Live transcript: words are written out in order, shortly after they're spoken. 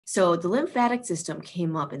So the lymphatic system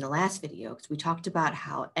came up in the last video because we talked about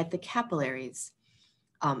how at the capillaries,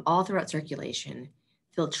 all throughout circulation,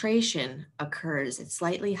 filtration occurs at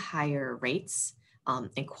slightly higher rates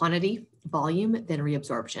in quantity, volume than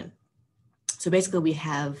reabsorption. So basically we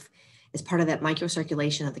have, as part of that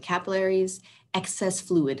microcirculation of the capillaries, excess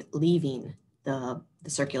fluid leaving the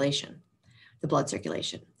circulation, the blood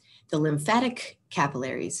circulation. The lymphatic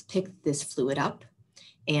capillaries pick this fluid up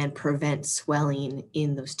and prevent swelling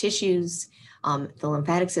in those tissues. The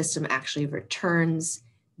lymphatic system actually returns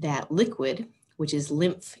that liquid, which is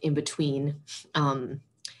lymph in between when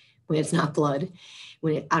it's not blood,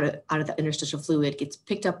 when it out of the interstitial fluid gets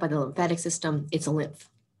picked up by the lymphatic system, it's a lymph.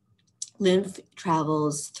 Lymph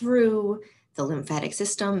travels through the lymphatic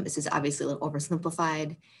system. This is obviously a little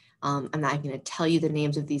oversimplified. I'm not going to tell you the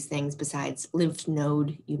names of these things besides lymph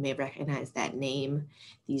node. You may recognize that name.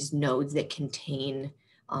 These nodes that contain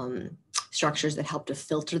structures that help to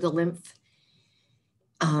filter the lymph.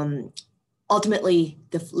 Ultimately,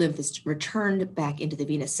 the lymph is returned back into the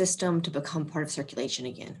venous system to become part of circulation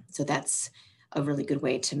again. So that's a really good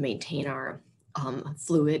way to maintain our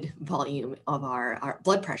fluid volume of our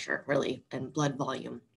blood pressure, really, and blood volume.